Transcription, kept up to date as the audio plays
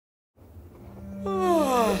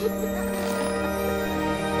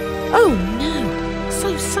Oh no,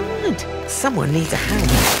 so sad. Someone needs a hand.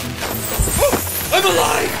 I'm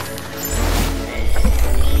alive!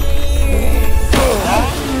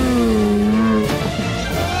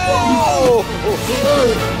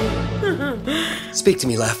 Speak to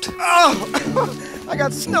me, Left. Oh, I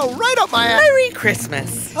got snow right up my ass. Merry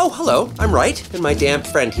Christmas. Oh, hello. I'm Right, and my damp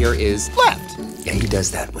friend here is Left. Yeah, he does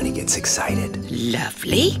that when he gets excited.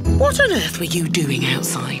 Lovely. What on earth were you doing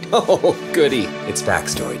outside? Oh, goody. It's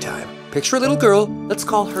backstory time. Picture a little girl, let's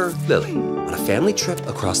call her Lily, on a family trip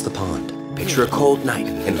across the pond. Picture a cold night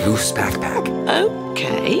and loose backpack.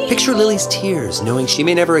 Okay. Picture Lily's tears, knowing she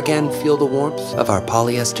may never again feel the warmth of our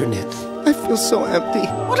polyester knit. I feel so empty.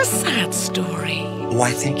 What a sad story.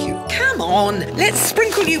 Why, thank you. Come on, let's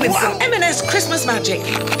sprinkle you with some M&S Christmas magic.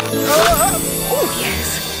 Oh,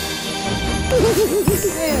 yes.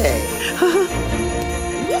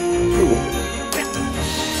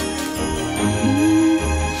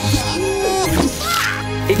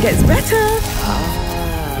 It gets better.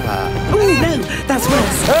 Oh, no, that's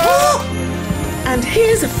worse. And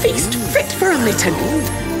here's a feast fit for a mitten.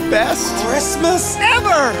 Best Christmas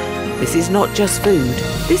ever! This is not just food.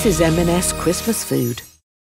 This is M&S Christmas food.